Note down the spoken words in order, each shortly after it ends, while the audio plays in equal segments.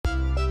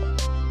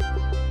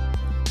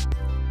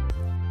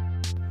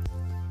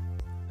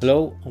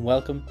Hello and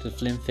welcome to the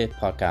Flynn Fit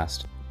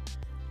podcast.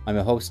 I'm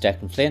your host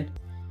Declan Flynn,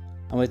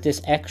 and with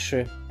this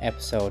extra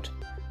episode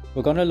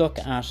we're going to look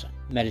at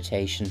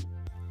meditation.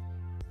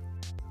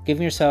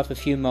 Giving yourself a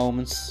few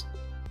moments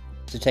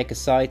to take a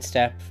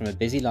sidestep from a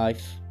busy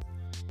life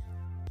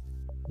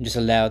and just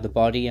allow the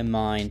body and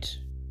mind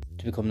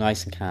to become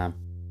nice and calm.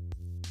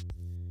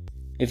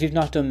 If you've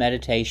not done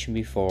meditation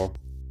before,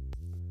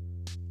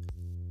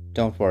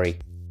 don't worry.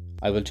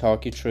 I will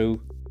talk you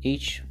through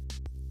each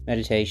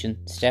meditation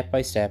step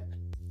by step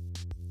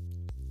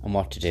and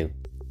what to do.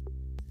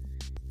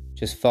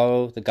 Just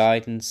follow the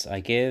guidance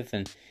I give,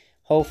 and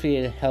hopefully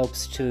it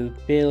helps to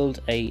build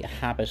a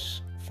habit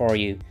for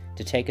you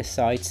to take a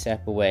side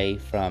step away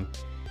from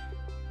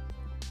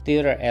the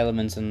other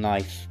elements in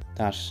life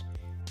that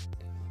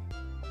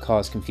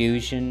cause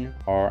confusion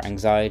or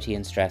anxiety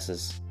and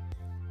stresses.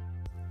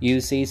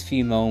 Use these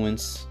few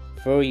moments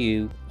for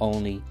you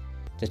only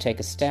to take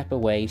a step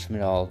away from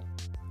it all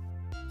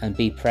and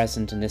be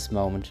present in this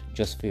moment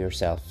just for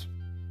yourself.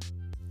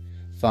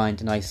 Find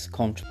a nice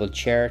comfortable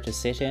chair to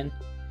sit in.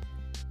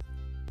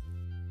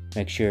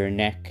 Make sure your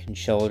neck and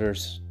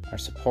shoulders are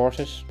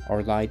supported,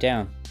 or lie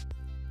down.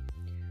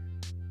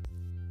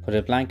 Put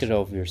a blanket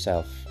over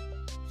yourself.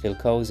 Feel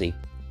cozy.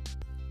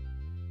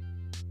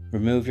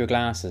 Remove your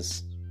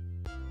glasses.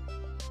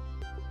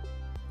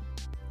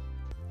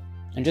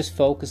 And just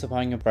focus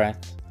upon your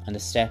breath and the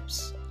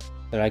steps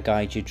that I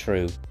guide you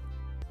through.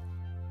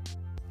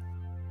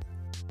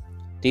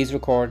 These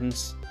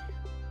recordings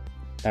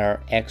that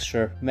are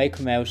extra may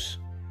come out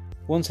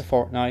once a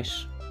fortnight,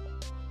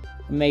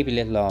 maybe a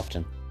little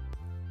often.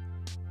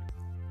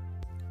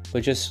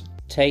 But just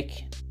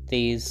take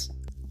these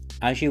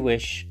as you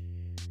wish.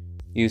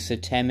 Use the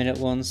 10-minute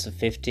ones, the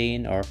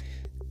 15, or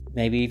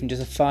maybe even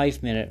just a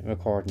 5-minute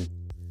recording.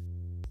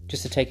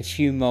 Just to take a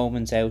few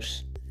moments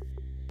out,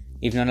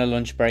 even on a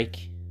lunch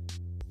break,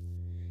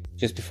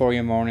 just before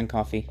your morning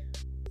coffee,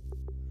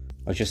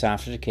 or just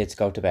after the kids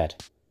go to bed.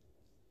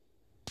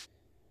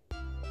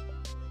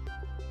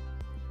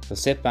 So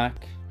sit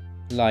back,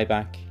 lie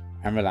back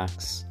and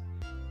relax,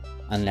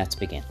 and let's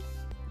begin.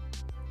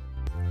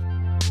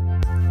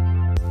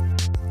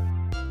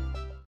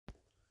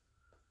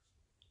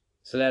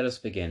 So let us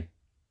begin.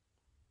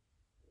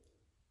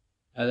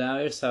 Allow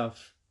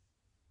yourself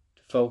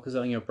to focus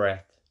on your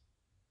breath,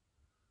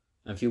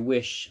 and if you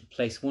wish,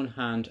 place one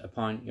hand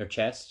upon your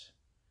chest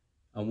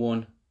and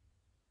one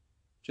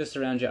just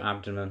around your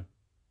abdomen.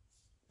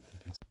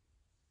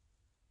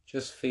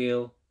 Just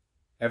feel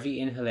every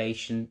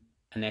inhalation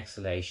and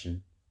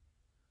exhalation.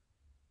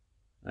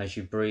 As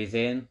you breathe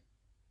in,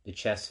 the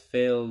chest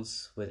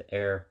fills with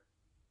air.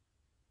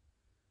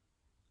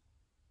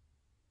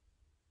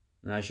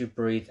 And as you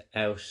breathe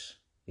out,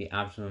 the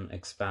abdomen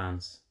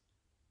expands.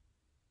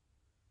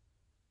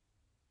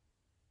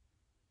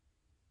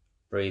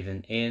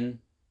 Breathing in,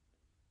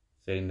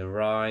 feeling the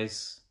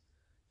rise,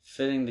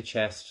 filling the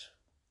chest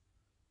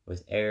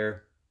with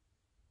air.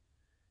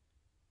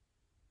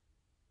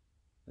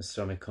 The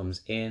stomach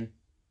comes in.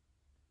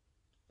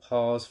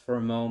 Pause for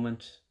a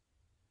moment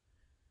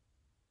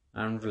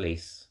and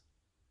release.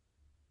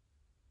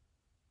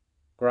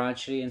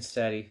 Gradually and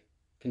steady,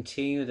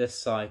 continue this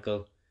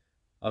cycle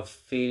of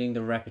feeling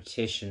the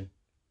repetition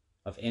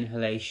of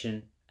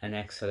inhalation and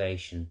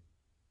exhalation.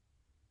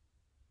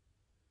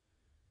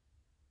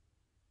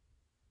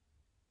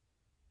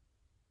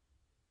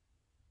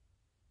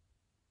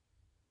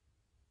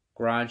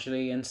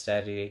 Gradually and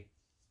steadily,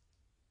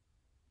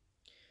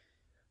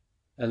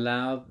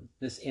 allow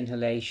this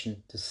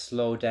inhalation to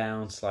slow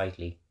down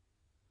slightly.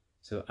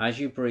 So as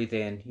you breathe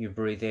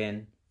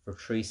in for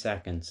 3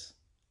 seconds.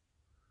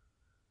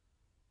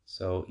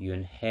 So you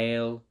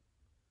inhale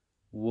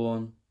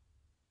 1,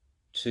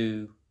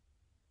 2,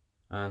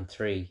 and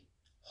 3.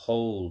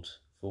 Hold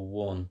for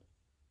 1,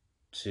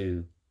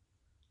 2,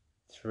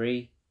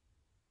 3,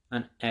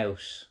 and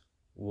out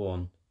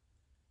 1,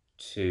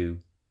 2,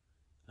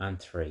 and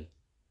 3.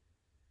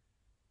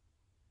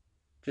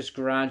 Just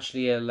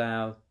gradually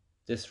allow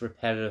this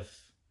repetitive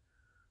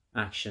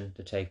action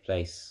to take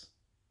place.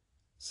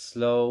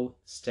 Slow,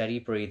 steady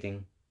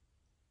breathing,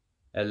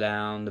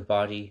 allowing the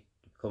body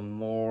to become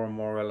more and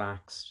more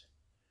relaxed,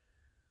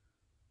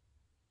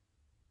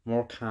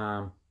 more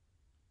calm.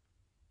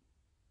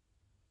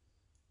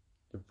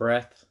 The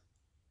breath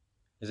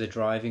is a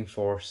driving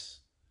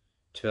force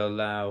to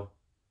allow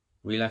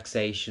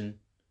relaxation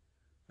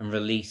and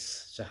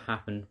release to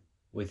happen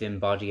within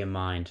body and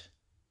mind.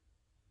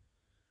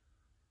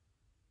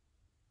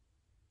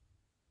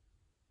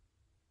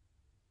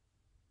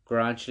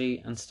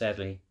 Gradually and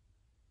steadily,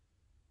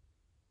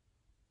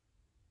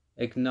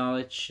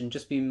 acknowledge and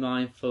just be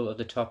mindful of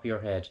the top of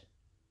your head.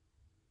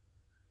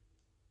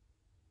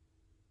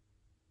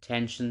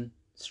 Tension,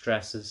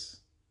 stresses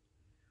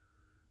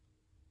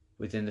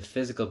within the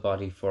physical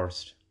body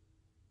first.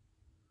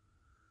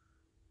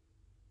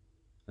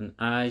 And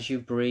as you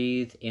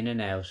breathe in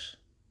and out,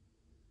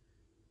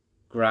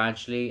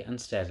 gradually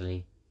and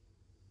steadily,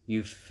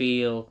 you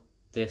feel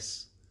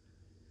this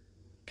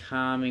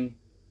calming,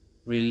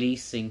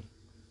 releasing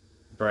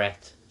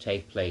breath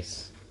take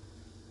place.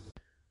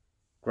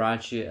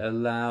 Gradually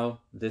allow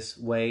this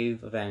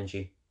wave of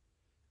energy,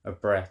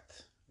 of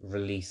breath,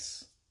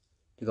 release,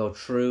 to go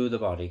through the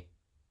body,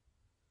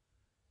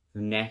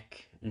 the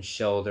neck and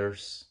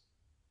shoulders,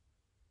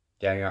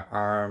 down your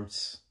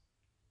arms,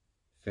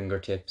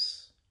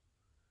 fingertips.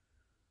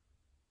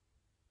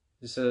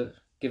 Just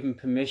giving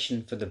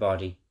permission for the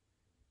body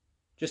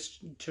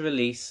just to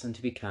release and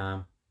to be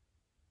calm.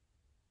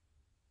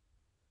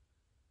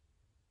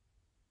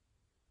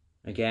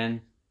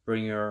 Again,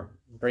 bringing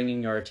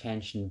your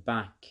attention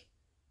back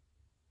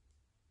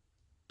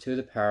to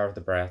the power of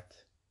the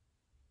breath,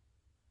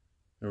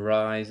 the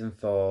rise and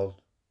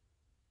fall,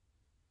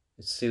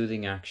 its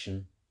soothing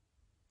action,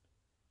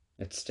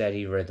 its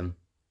steady rhythm,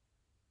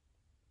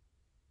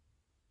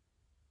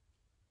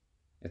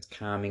 its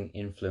calming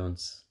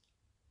influence.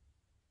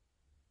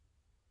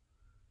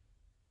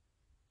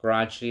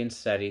 Gradually and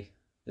steady,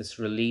 this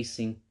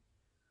releasing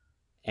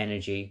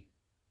energy,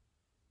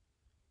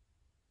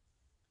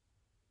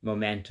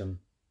 momentum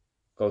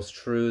goes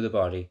through the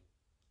body,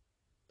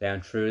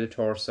 down through the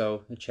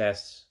torso, the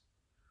chest,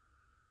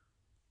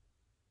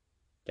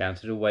 down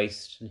to the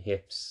waist and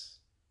hips,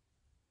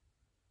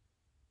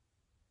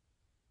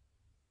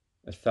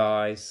 the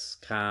thighs,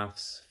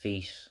 calves,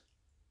 feet.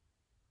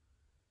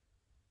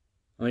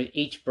 And with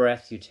each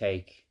breath you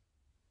take,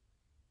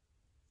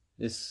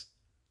 this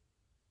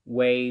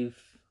wave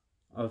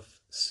of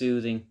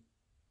soothing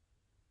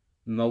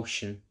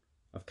motion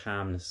of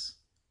calmness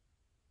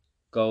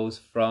goes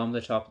from the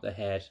top of the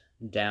head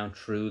down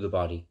through the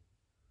body,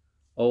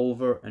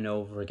 over and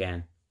over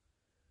again,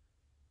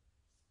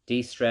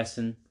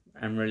 de-stressing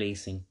and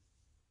releasing.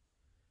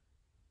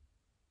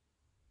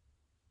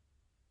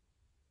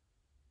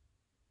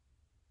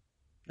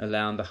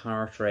 Allowing the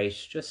heart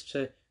rate just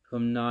to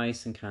become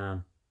nice and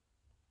calm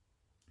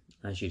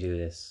as you do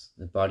this.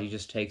 The body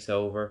just takes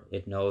over,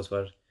 it knows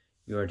what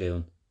you're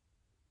doing.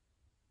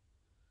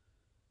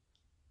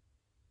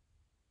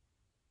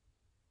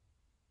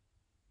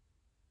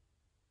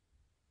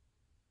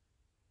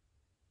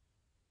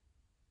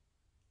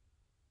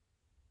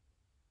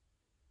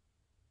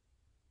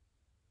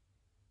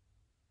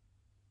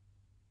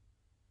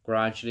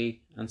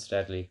 Gradually and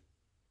steadily,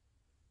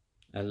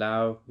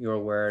 allow your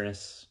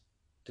awareness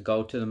to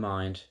go to the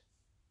mind.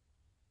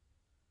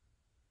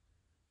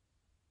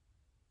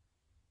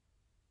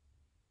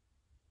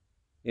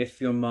 If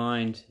your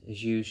mind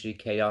is usually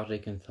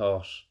chaotic in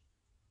thought,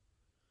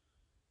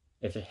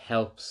 if it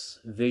helps,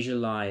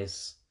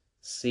 visualize,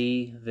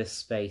 see this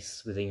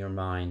space within your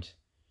mind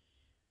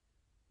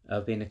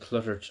of being a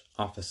cluttered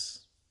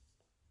office,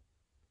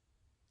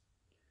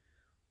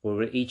 where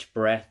with each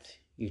breath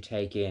you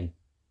take in,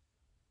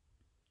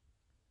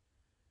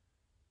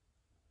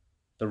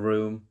 the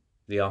room,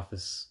 the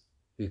office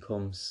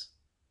becomes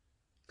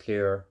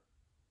clearer,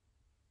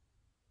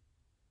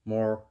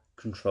 more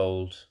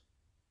controlled,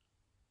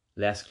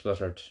 less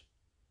cluttered,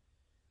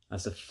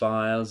 as the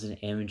files and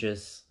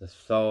images, the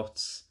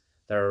thoughts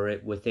that are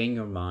within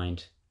your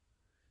mind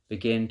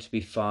begin to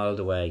be filed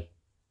away,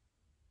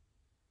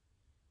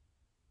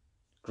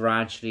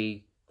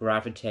 gradually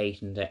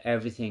gravitating that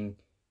everything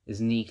is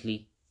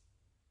neatly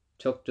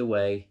tucked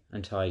away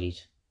and tidied,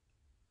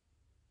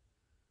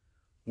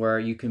 where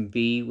you can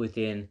be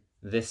within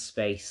this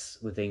space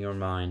within your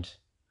mind,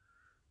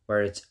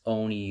 where it's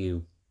only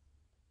you.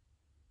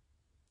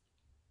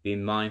 Be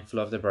mindful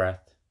of the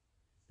breath,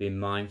 be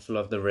mindful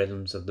of the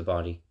rhythms of the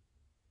body,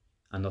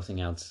 and nothing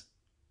else.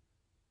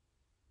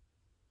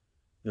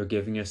 You're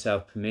giving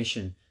yourself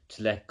permission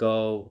to let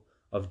go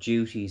of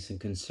duties and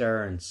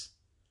concerns.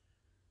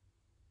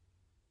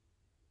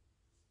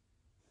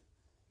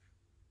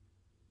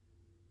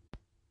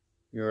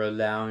 You're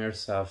allowing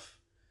yourself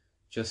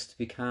just to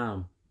be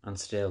calm and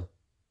still.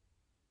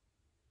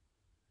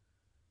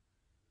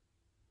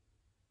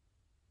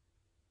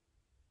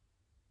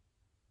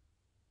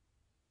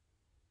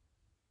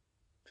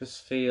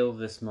 Just feel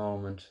this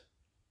moment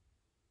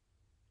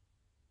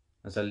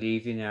as I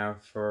leave you now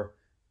for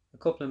a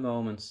couple of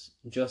moments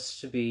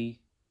just to be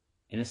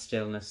in a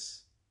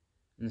stillness,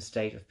 in a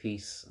state of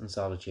peace and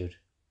solitude.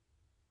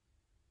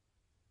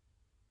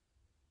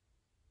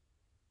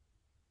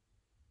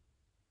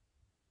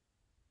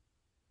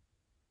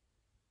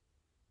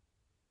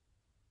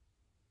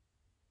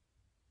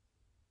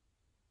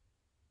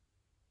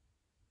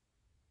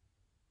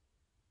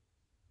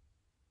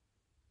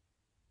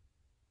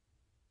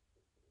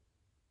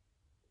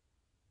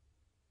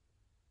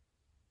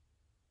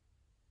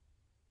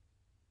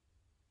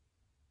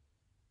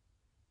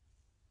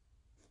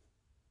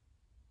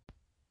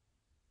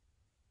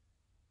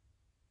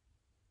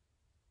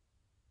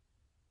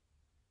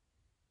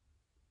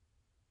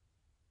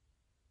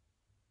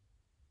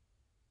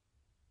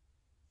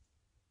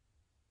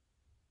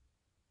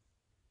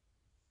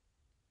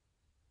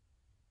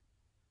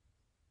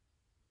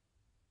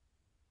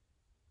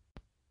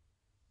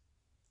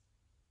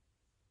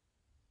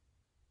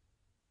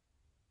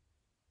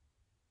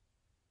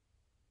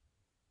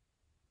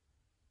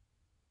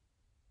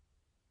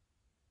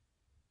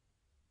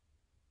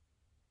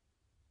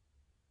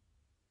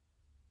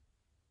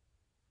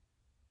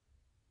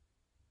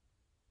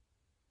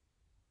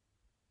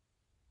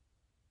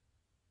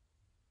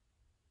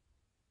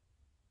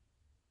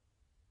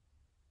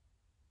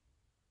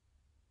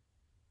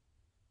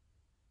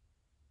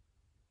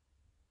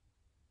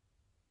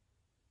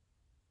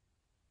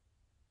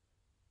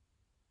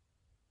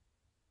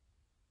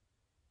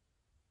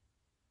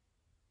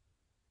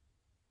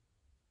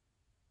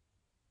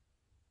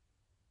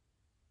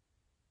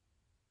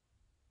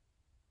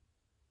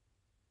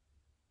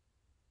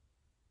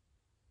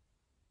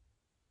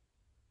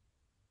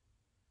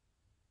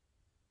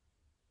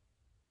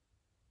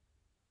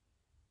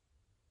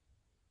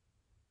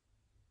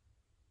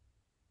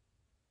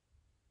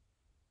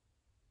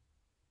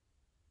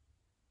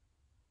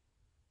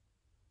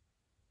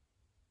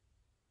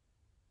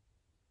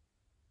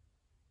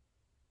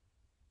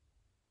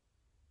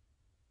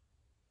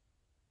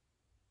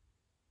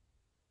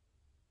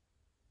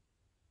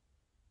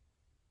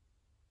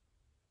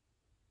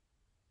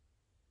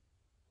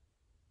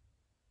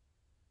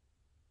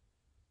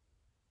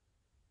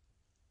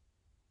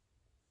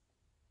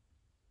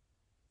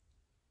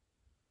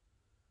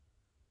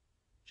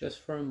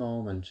 just for a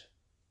moment,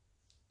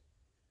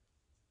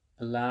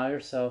 allow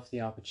yourself the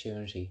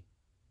opportunity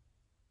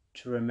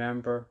to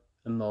remember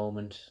a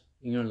moment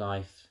in your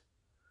life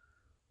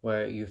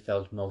where you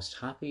felt most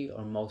happy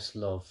or most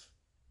love,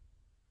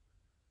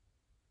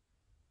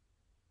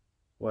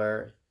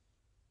 where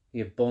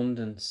the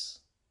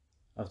abundance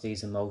of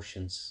these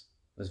emotions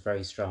was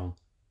very strong.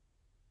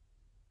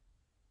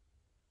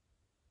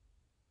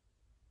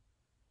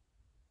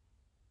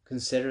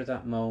 Consider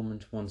that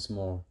moment once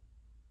more.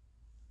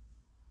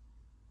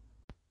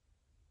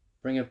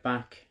 Bring it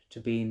back to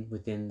being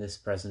within this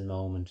present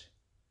moment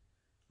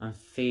and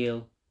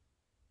feel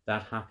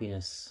that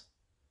happiness,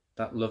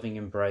 that loving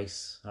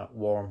embrace, that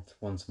warmth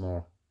once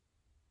more.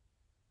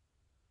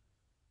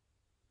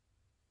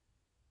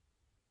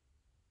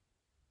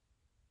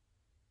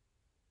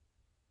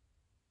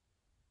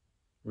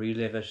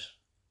 Relive it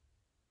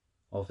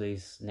over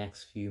these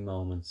next few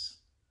moments.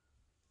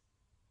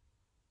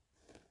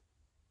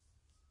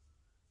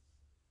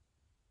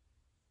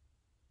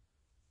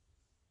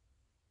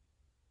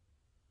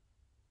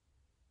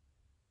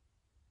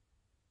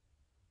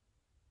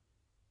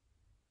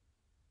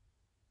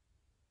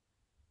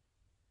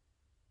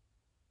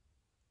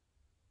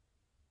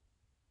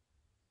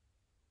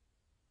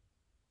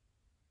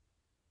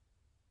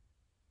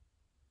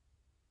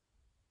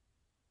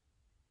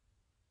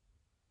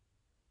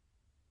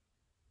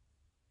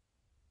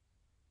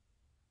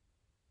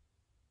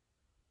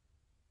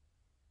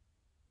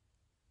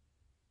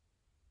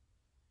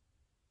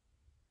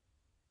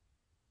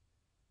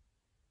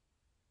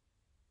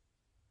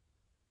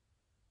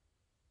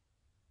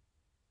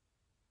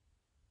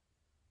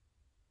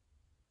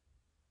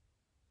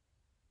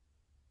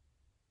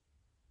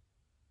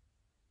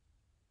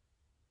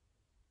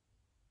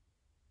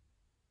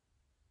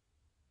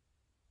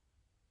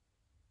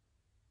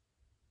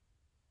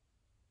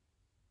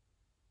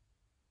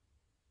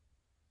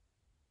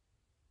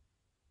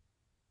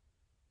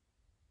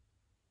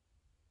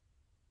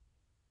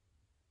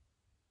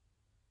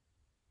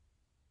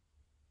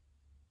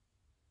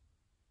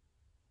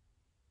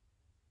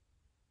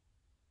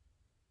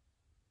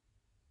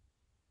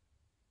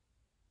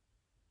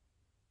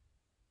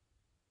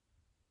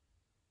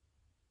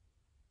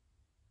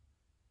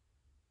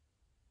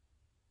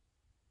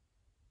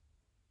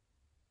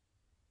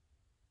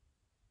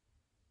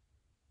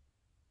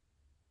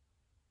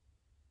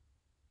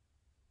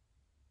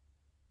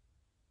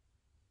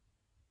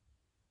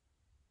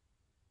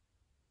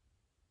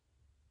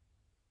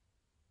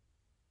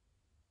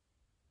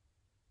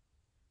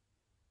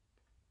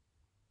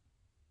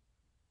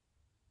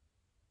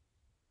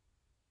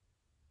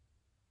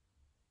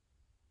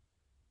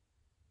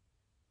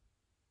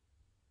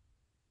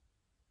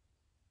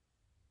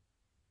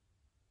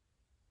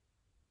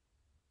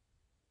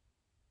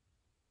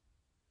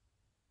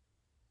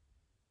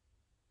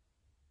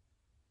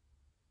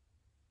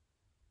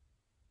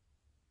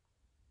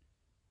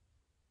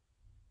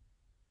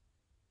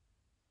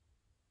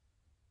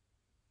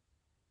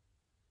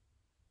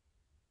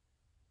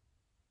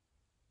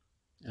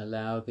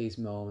 Allow these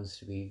moments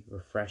to be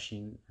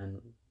refreshing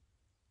and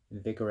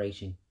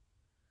invigorating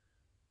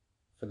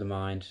for the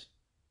mind,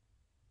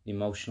 the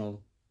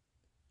emotional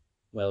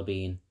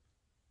well-being.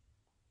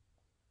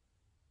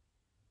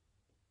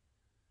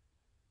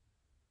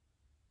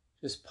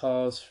 Just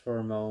pause for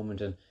a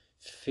moment and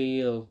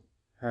feel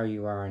how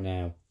you are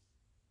now.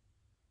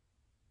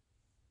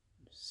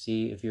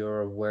 See if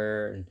you're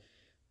aware and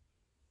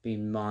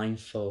being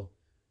mindful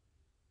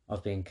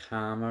of being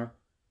calmer,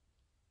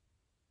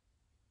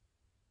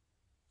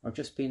 or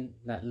just being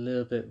that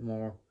little bit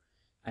more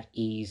at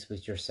ease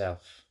with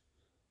yourself.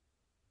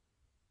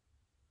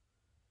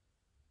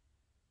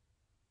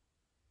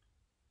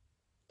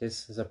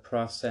 This is a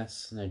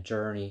process and a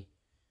journey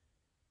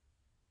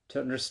to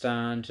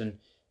understand and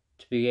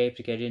to be able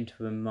to get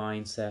into a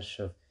mindset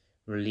of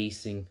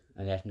releasing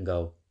and letting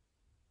go.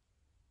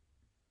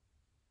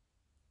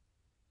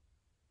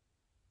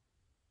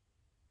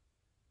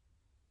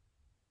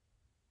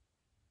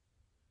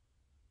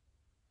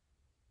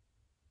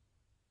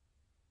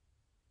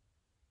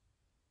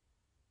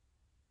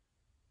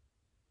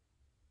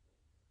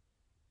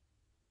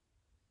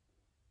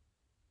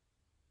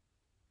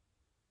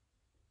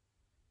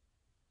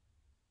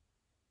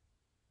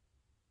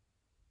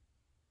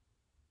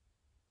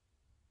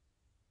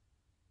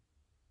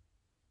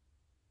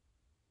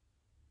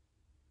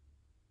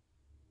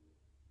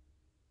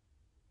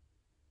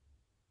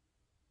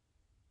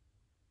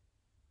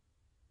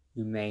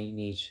 You may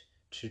need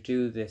to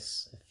do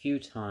this a few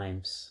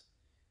times,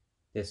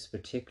 this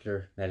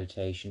particular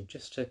meditation,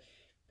 just to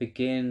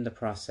begin the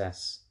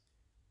process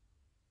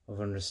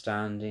of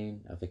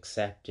understanding, of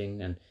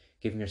accepting, and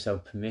giving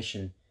yourself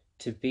permission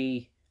to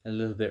be a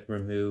little bit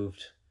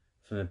removed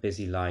from a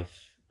busy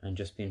life and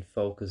just being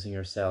focused on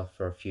yourself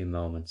for a few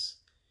moments,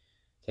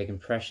 taking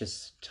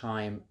precious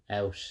time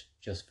out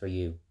just for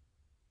you.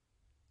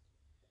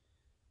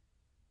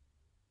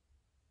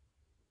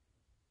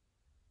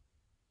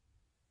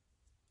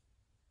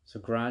 So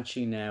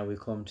gradually now we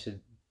come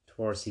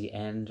towards the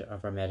end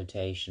of our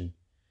meditation,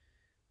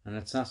 And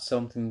it's not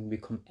something we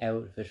come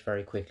out of it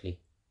very quickly.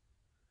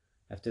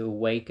 You have to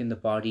awaken the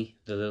body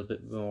a little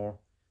bit more,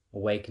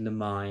 awaken the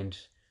mind,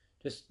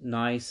 just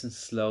nice and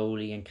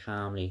slowly and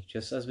calmly.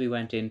 Just as we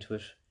went into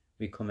it,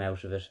 we come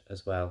out of it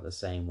as well the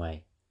same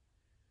way.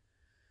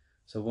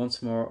 So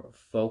once more,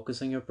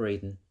 focus on your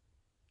breathing.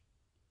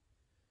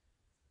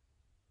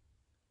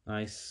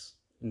 Nice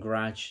and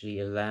gradually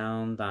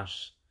allowing that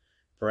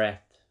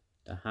breath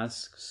that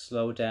has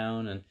slowed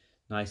down and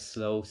nice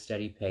slow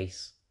steady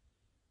pace.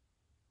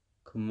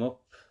 Come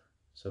up,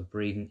 so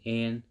breathing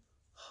in,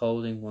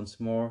 holding once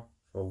more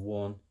for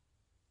 1,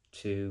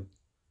 2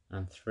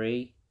 and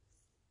 3.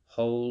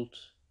 Hold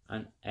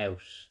and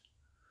out.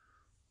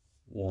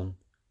 1,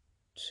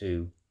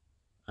 2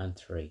 and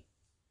 3.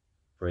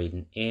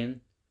 Breathing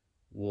in,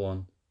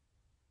 1,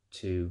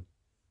 2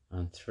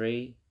 and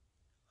 3.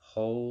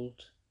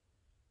 Hold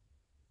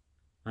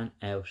and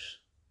out.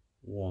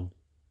 1,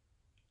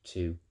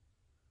 2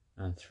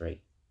 and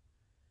 3.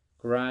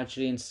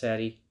 Gradually and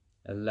steady,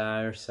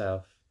 allow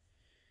yourself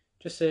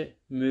just to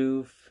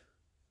move,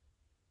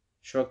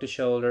 shrug the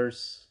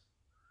shoulders,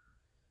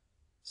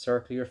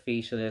 circle your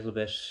feet a little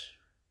bit,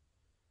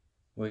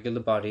 wiggle the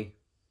body.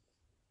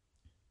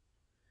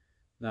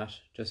 That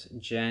just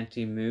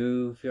gently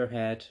move your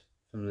head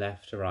from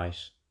left to right.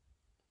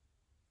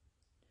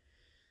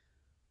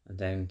 And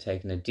then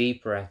taking a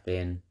deep breath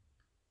in.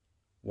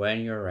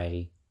 When you're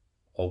ready,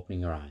 opening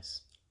your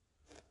eyes.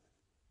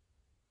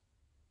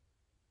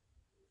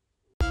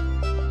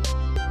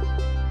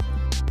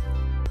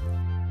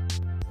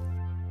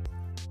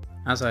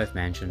 As I've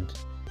mentioned,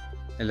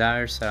 allow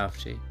yourself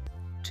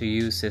to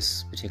use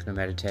this particular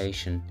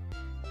meditation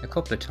a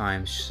couple of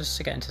times just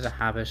to get into the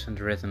habit and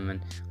the rhythm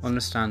and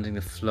understanding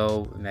the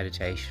flow of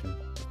meditation.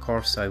 Of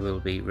course, I will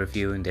be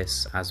reviewing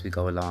this as we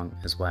go along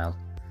as well,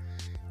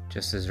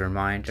 just as a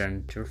reminder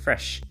and to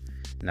refresh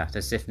that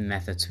there's different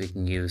methods we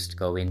can use to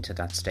go into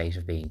that state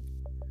of being.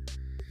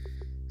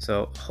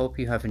 So hope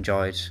you have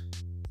enjoyed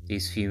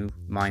these few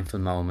mindful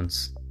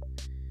moments,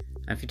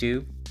 and if you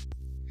do,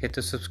 hit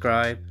the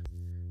subscribe,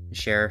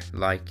 share,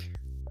 like,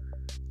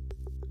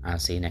 and I'll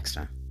see you next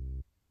time.